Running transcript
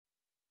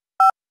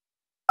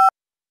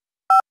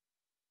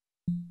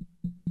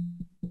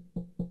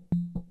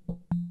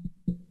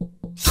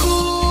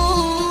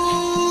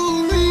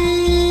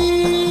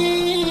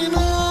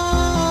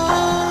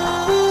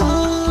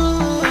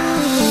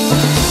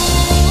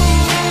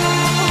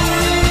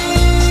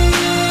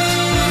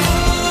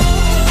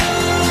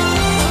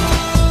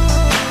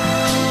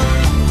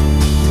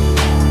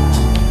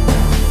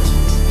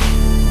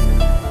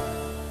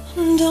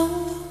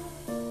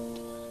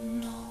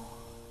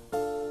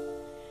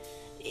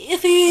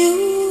if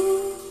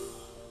you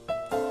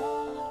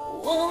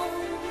want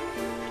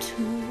to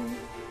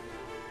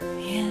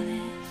hear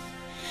this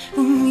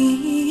from me.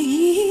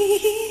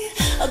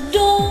 I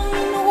don't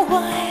know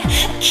why,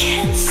 I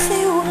can't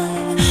say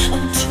why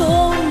I've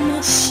torn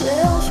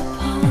myself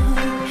apart,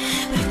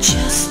 but it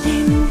just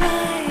ain't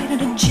right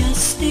and it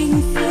just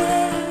ain't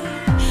fair.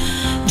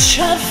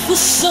 Tried for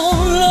so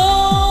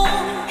long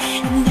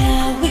and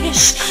I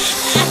wish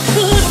I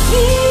could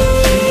be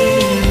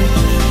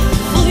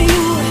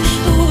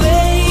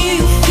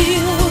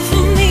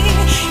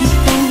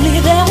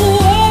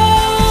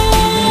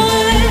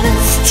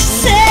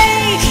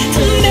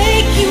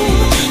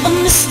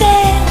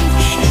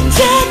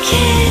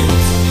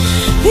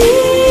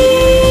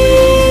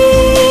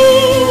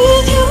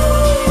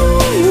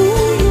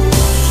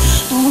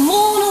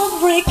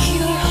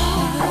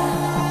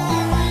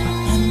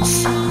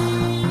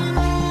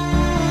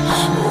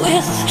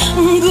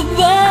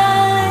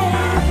goodbye.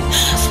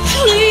 So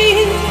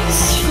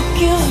please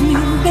forgive me,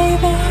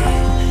 baby.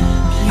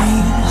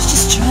 Please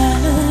just try,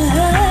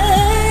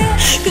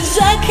 'cause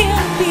I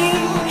can't be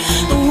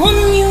the one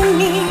you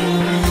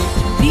need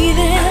to be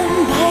there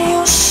by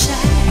your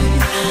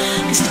side.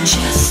 'Cause it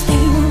just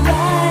ain't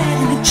right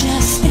and it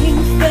just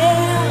ain't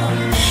fair.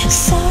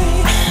 Sorry,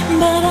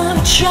 but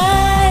I've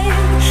tried,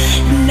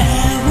 and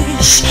I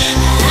wish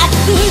I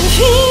could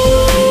feel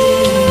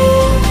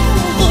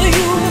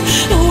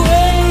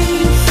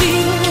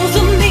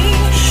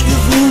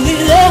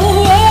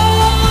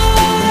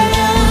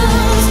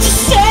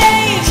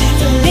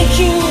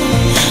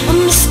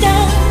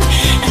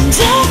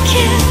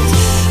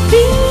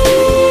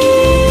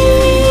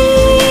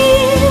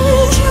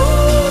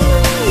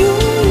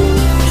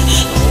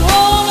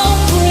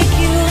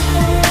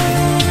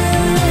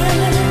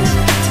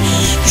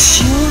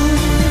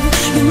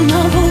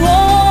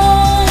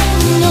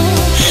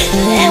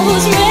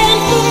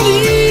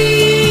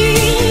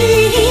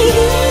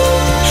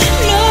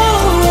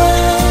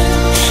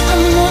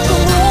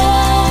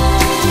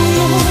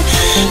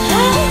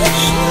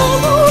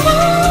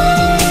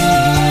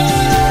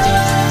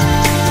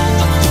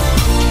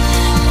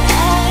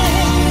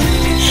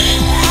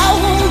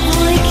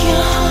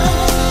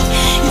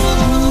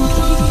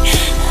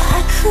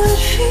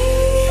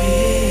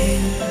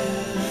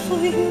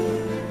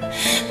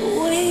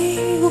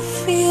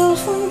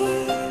for me.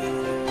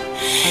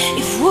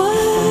 If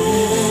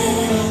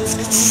words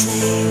could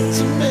say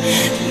to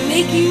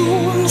make you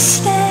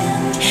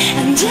understand,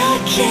 and I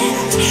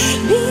can't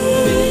be